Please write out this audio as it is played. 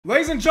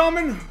Ladies and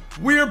gentlemen,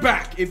 we're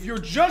back. If you're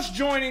just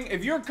joining,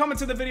 if you're coming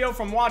to the video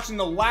from watching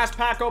the last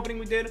pack opening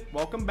we did,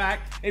 welcome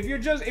back. If you're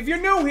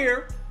new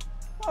here,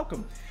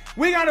 welcome.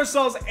 We got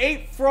ourselves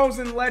 8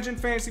 Frozen Legend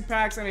Fantasy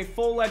Packs and a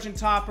full Legend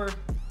Topper.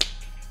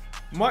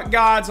 Mutt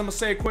gods, I'm gonna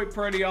say a quick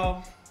prayer to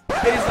y'all.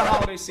 It is the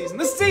holiday season,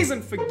 the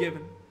season for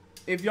giving.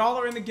 If y'all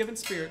are in the giving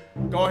spirit,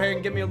 go ahead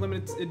and get me a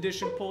limited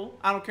edition pull.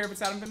 I don't care if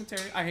it's out of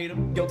inventory. I hate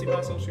them. Guilty by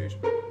association.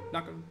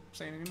 Not gonna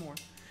say it anymore.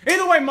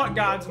 Either way, Mutt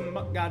gods, in the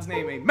Mutt gods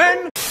name,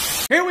 amen.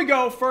 Here we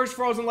go, first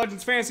Frozen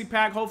Legends Fantasy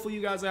Pack. Hopefully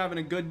you guys are having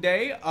a good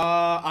day.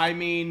 I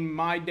mean,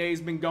 my day's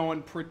been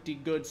going pretty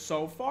good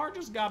so far.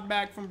 Just got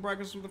back from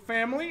breakfast with the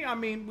family. I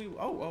mean,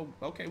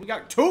 okay. We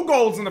got 2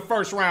 golds in the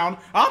first round.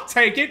 I'll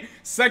take it.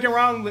 Second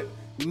round,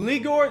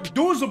 Ligor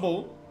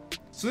Duzable.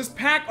 So this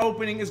pack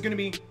opening is going to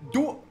be...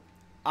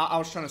 I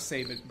was trying to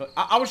save it, but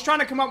I was trying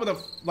to come up with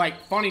a,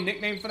 funny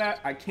nickname for that.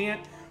 I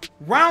can't.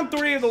 Round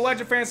 3 of the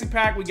Legend Fantasy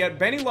Pack, we get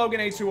Benny Logan,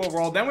 82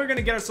 overall. Then we're going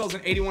to get ourselves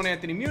an 81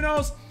 Anthony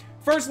Munoz.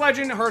 First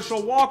legend,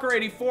 Herschel Walker,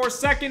 84.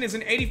 Second is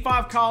an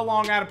 85 Kyle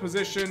Long out of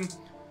position.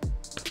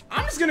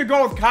 I'm just going to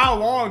go with Kyle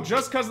Long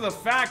just because of the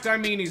fact, I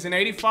mean, he's an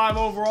 85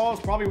 overall.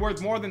 It's probably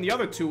worth more than the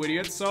other 2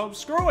 idiots, so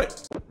screw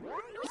it.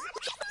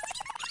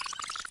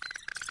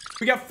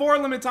 We got 4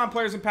 limited time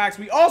players in packs.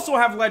 We also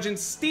have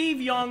legends Steve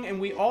Young,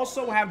 and we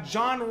also have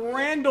John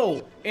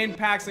Randall in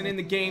packs and in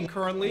the game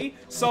currently.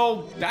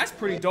 So that's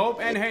pretty dope.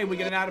 And hey, we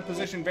get an out of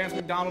position Vance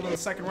McDonald in the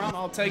second round.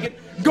 I'll take it.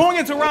 Going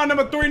into round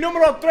number 3,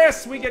 numero 3,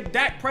 we get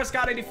Dak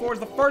Prescott, 84 is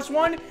the first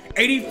one.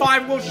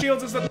 85 Will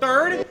Shields is the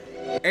third.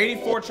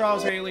 84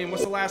 Charles Haley, and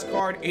what's the last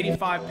card?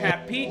 85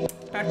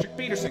 Patrick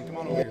Peterson. Come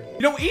on over here.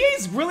 You know,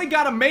 EA's really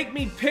got to make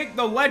me pick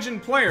the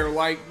legend player.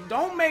 Like,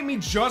 don't make me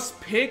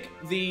just pick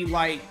the,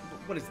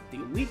 what is it, the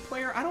elite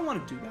player? I don't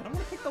want to do that. I want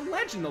to pick the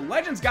legend. The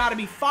legend's got to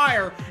be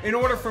fire in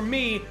order for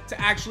me to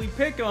actually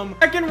pick them.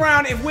 Second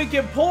round, if we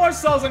can pull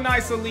ourselves a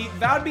nice elite,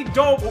 that would be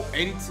dope. Oh,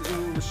 82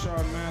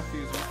 Rashard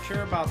Matthews. I don't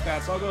care about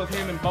that, so I'll go with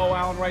him and Bo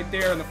Allen right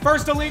there. And the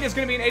first elite is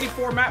going to be an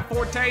 84 Matt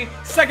Forte.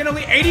 Second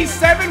elite,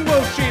 87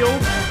 Will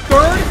Shields.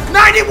 Third,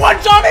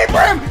 91 John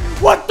Abraham.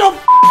 What the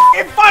f?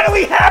 It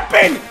finally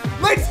happened.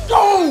 Let's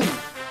go.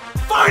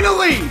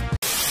 Finally.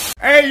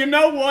 Hey, you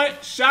know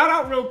what? Shout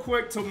out real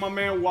quick to my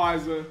man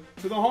Wiser.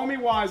 To the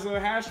homie Wiser.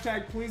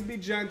 Hashtag please be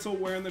gentle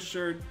wearing the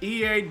shirt.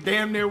 EA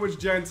damn near was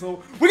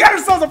gentle. We got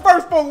ourselves a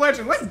first full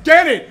legend. Let's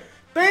get it.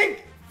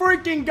 Thank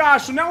freaking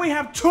gosh. So now we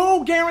have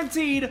 2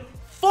 guaranteed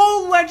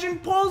full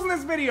legend pulls in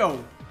this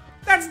video.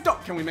 That's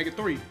dope. Can we make it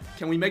 3?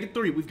 Can we make it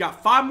 3? We've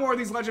got 5 more of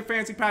these Legend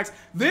Fantasy Packs.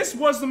 This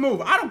was the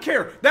move. I don't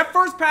care. That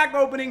first pack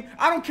opening,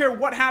 I don't care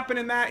what happened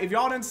in that. If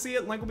y'all didn't see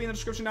it, link will be in the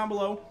description down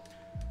below.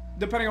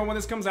 Depending on when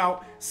this comes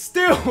out,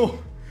 still,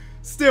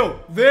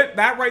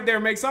 that right there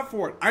makes up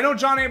for it. I know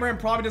John Abraham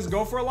probably doesn't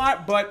go for a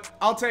lot, but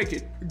I'll take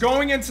it.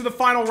 Going into the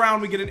final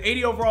round, we get an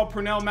 80 overall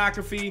Pernell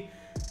McAfee,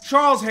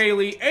 Charles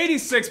Haley,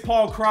 86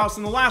 Paul Krause,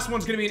 and the last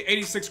one's going to be an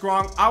 86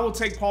 Gronk. I will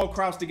take Paul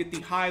Krause to get the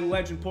high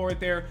legend pull right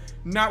there.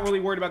 Not really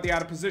worried about the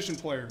out of position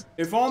player.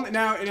 If all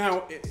now,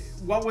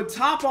 what would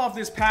top off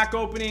this pack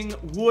opening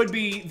would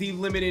be the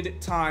limited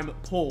time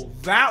pull.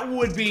 That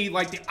would be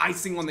like the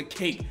icing on the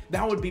cake.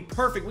 That would be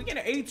perfect. We get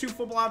an 82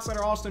 football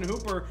outsider Austin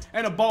Hooper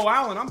and a Bo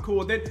Allen. I'm cool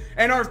with it.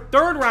 And our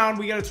third round,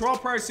 we get a Terrell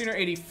Price Senior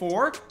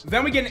 84.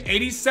 Then we get an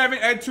 87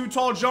 Ed Too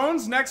Tall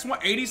Jones. Next one,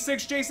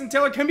 86 Jason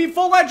Taylor. Can be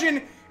full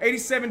legend.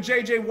 87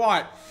 JJ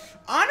Watt.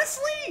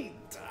 Honestly,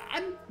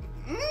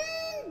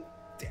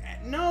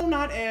 no,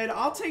 not Ed.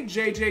 I'll take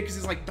JJ because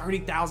it's like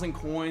 30,000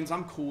 coins.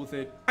 I'm cool with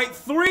it. All right,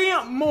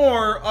 3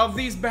 more of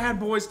these bad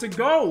boys to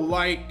go.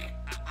 Like,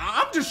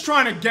 I'm just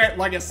trying to get,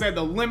 like I said,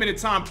 the limited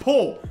time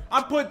pull.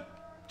 I put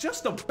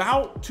just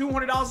about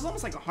 $200. It's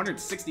almost like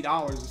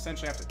 $160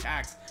 essentially after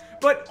tax.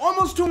 But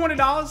almost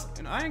 $200,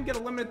 and I didn't get a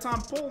limited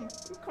time pull.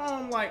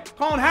 I'm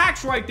calling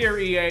hacks right there,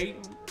 EA.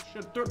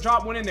 Should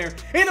drop one in there.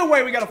 Either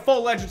way, we got a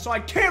full legend, so I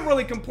can't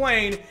really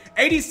complain.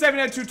 87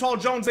 Ed Too Tall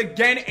Jones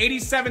again.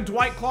 87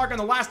 Dwight Clark, and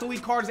the last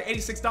elite card is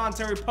 86 Don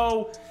Terry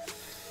Poe.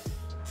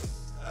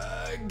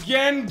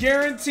 Again,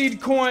 guaranteed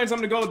coins. I'm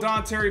gonna go with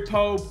Don Terry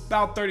Poe.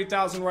 About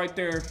 30,000 right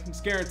there. It's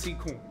guaranteed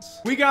coins.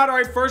 We got, all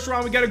right, first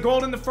round. We got a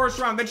gold in the first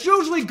round. That's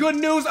usually good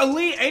news.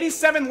 Elite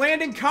 87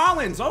 Landon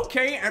Collins.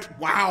 Okay, and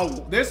wow,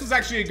 this is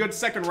actually a good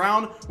second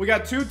round. We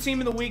got 2 Team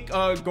of the Week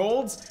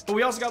golds, but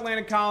we also got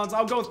Landon Collins.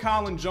 I'll go with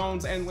Colin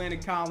Jones and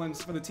Landon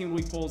Collins for the Team of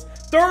the Week pulls.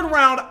 Third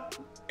round,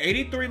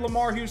 83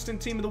 Lamar Houston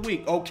Team of the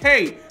Week.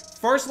 Okay,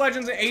 first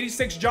legends at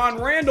 86 John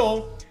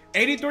Randall.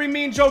 83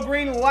 Mean Joe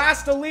Green.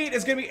 Last elite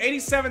is going to be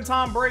 87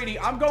 Tom Brady.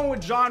 I'm going with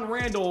John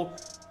Randall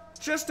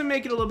just to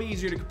make it a little bit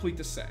easier to complete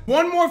the set.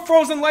 1 more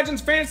Frozen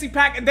Legends Fantasy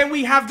Pack, and then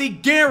we have the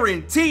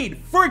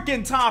guaranteed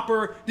freaking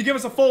topper to give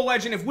us a full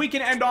legend. If we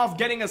can end off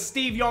getting a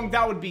Steve Young,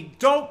 that would be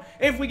dope.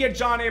 If we get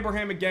John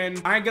Abraham again,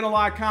 I ain't gonna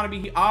lie,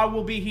 I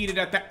will be heated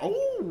at that.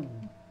 Oh,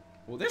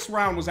 well, this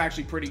round was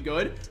actually pretty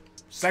good.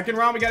 Second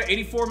round, we got an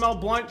 84 Mel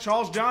Blunt,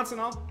 Charles Johnson.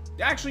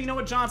 Actually, you know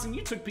what, Johnson?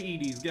 You took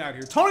PEDs. Get out of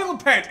here. Tony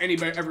LaPente,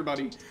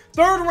 everybody.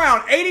 Third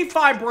round,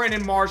 85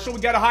 Brandon Marshall. We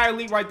got a high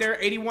elite right there.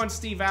 81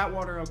 Steve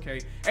Atwater. Okay.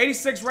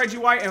 86 Reggie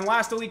White. And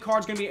last elite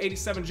card's going to be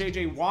 87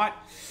 JJ Watt.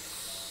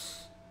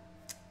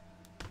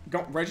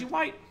 Go Reggie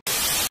White.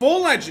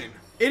 Full legend.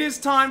 It is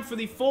time for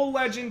the full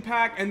legend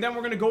pack. And then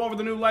we're going to go over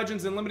the new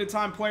legends and limited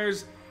time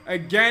players.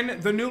 Again,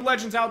 the new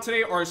legends out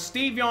today are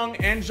Steve Young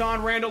and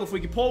John Randall. If we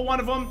can pull one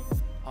of them,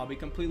 I'll be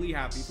completely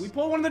happy. If we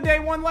pull one of the day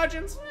one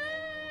legends,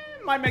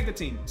 might make the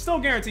team. Still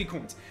guaranteed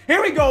coins.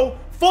 Here we go.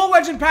 Full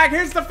legend pack.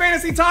 Here's the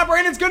fantasy topper,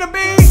 and it's going to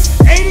be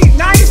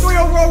 93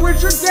 overall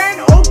Richard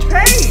Dent.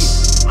 Okay.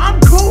 I'm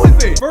cool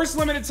with it. First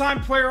limited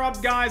time player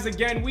up, guys.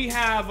 Again, we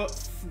have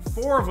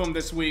 4 of them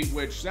this week,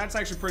 which that's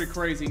actually pretty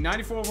crazy.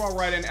 94 overall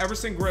right end,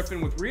 Everson Griffin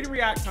with read to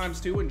react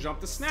 ×2 and jump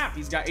to snap.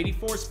 He's got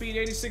 84 speed,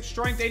 86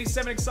 strength,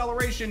 87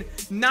 acceleration,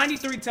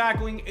 93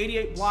 tackling,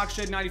 88 block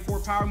shed, 94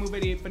 power move,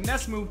 88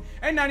 finesse move,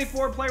 and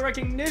 94 play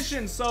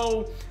recognition.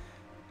 So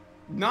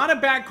not a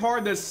bad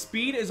card. The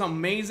speed is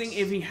amazing.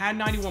 If he had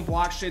 91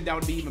 block shed, that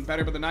would be even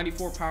better, but the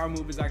 94 power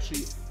move is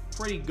actually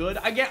pretty good.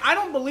 Again, I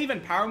don't believe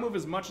in power move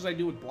as much as I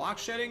do with block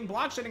shedding.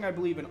 Block shedding I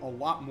believe in a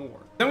lot more.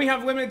 Then we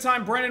have limited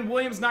time Brandon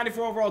Williams,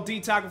 94 overall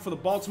D tackle for the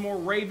Baltimore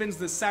Ravens,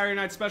 the Saturday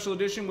night special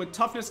edition with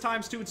toughness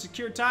 ×2 and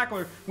secure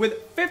tackler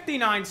with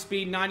 59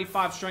 speed,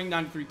 95 strength,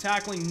 93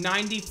 tackling,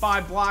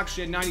 95 block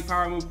shed, 90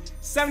 power move,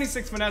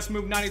 76 finesse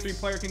move, 93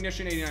 player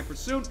recognition, 89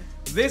 pursuit.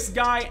 This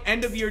guy,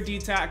 end of year D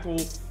tackle,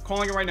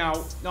 calling it right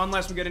now,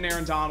 unless we get an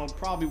Aaron Donald,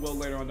 probably will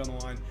later on down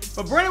the line.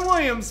 But Brandon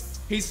Williams,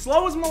 he's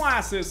slow as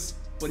molasses,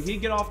 but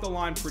he'd get off the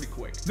line pretty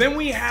quick. Then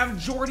we have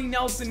Jordy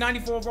Nelson,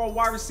 94 overall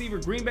wide receiver,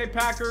 Green Bay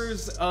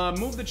Packers,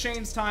 move the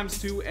chains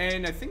 ×2,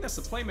 and I think that's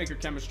the playmaker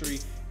chemistry.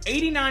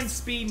 89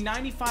 speed,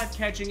 95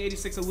 catching,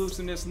 86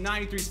 elusiveness,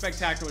 93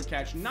 spectacular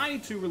catch,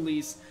 92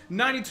 release,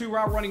 92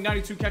 route running,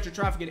 92 catch of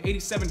traffic, and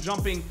 87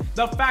 jumping.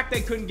 The fact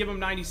they couldn't give him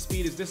 90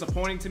 speed is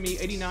disappointing to me.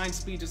 89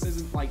 speed just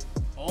isn't like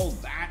all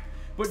that.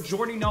 But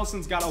Jordy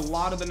Nelson's got a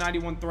lot of the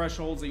 91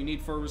 thresholds that you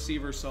need for a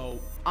receiver, so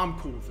I'm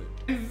cool with it.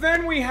 And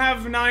then we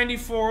have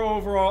 94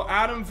 overall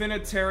Adam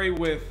Vinatieri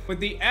with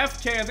the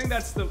FK. I think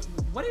that's the,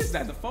 what is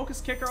that? The focus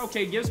kicker?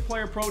 Okay, gives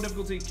player pro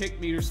difficulty, kick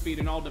meter speed,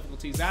 and all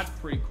difficulties. That's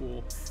pretty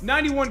cool.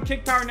 91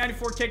 kick power,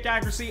 94 kick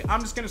accuracy.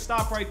 I'm just going to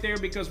stop right there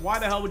because why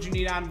the hell would you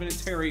need Adam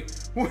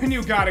Vinatieri when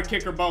you got a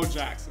kicker Bo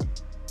Jackson?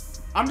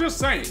 I'm just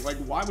saying, like,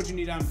 why would you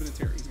need Adam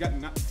Vinatieri? He's got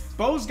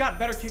Bo's got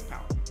better kick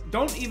power.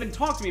 Don't even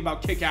talk to me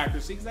about kick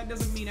accuracy because that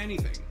doesn't mean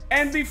anything.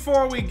 And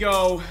before we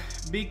go,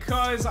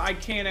 because I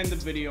can't end the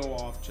video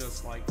off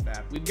just like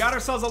that, we've got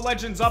ourselves a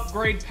Legends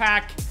upgrade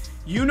pack.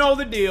 You know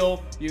the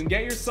deal. You can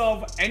get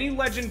yourself any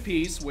legend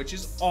piece, which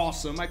is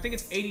awesome. I think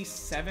it's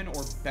 87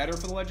 or better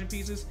for the legend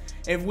pieces.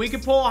 If we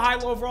could pull a high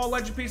overall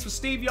legend piece with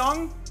Steve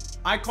Young,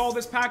 I call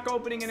this pack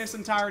opening in its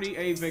entirety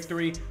a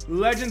victory.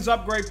 Legends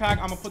upgrade pack.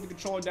 I'm going to put the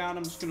controller down.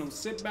 I'm just going to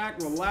sit back,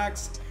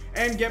 relax,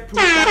 and get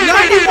pooped on.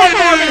 91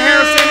 Marvin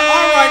Harrison.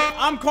 All right,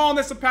 I'm calling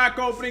this a pack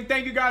opening.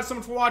 Thank you guys so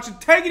much for watching.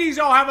 Take it easy,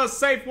 y'all. Have a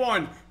safe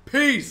one.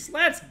 Peace.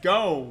 Let's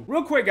go.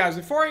 Real quick, guys,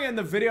 before I end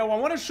the video, I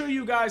want to show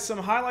you guys some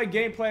highlight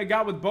gameplay I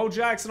got with Bo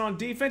Jackson on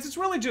defense. It's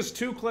really just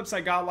 2 clips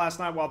I got last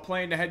night while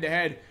playing the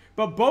head-to-head.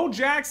 But Bo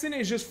Jackson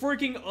is just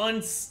freaking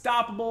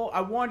unstoppable.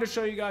 I wanted to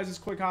show you guys this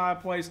quick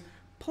highlight plays.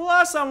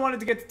 Plus, I wanted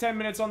to get to 10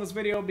 minutes on this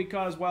video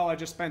because, well, I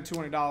just spent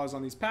 $200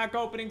 on these pack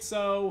openings.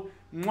 So,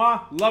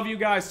 mwah, love you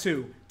guys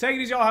too. Take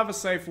it easy, y'all. Have a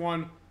safe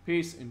one.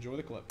 Peace. Enjoy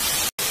the clip.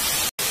 Here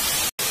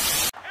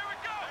we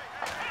go.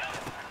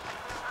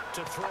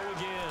 To throw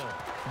again.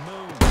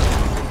 Move.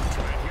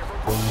 Right here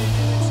for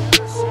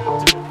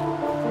intercepted.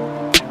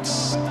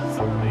 And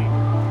 30.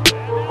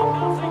 And now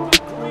nothing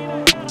but green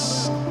ahead of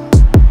him.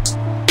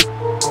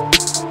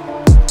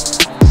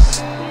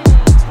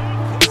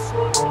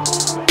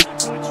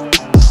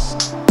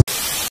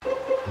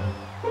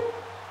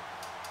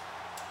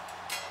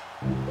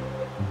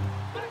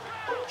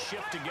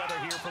 Shift together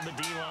here from the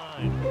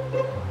D-line.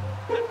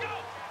 Let's go!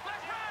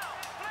 Let's round!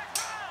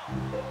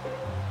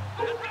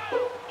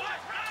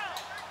 Let's round!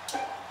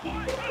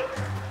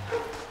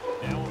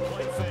 Now we'll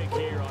play fake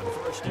here on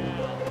first down.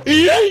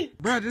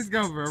 Bro, just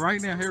go, bro. Right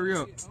now, hurry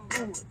up.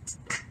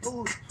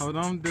 Hold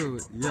on, do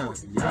it. Yeah,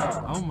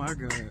 yeah. Oh my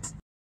God.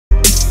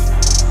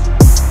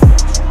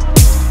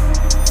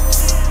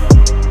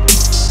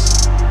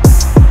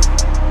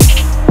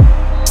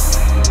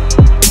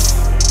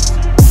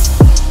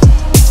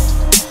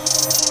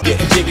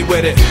 Getting jiggy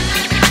with it.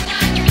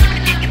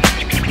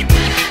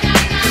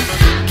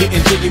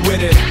 Getting jiggy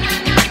with it.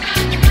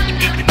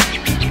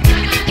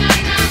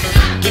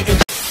 Getting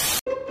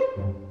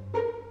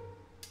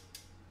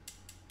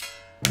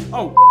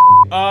Oh,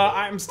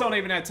 I'm still not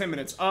even at 10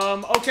 minutes.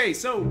 Okay,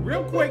 so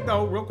real quick,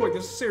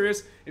 this is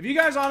serious. If you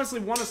guys honestly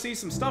want to see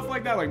some stuff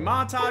like that, like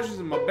montages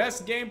and my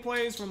best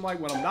gameplays from like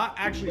when I'm not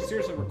actually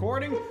seriously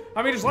recording,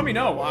 I mean, just let me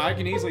know. I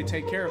can easily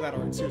take care of that.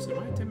 Alright, seriously,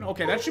 am I at 10 minutes?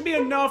 Okay, that should be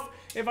enough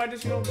if I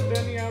just,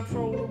 extend the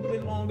outro a little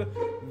bit longer.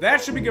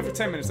 That should be good for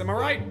 10 minutes. Am I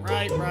right?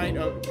 Right.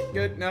 Okay,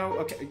 good. No,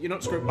 okay.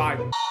 Screw it.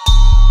 Bye.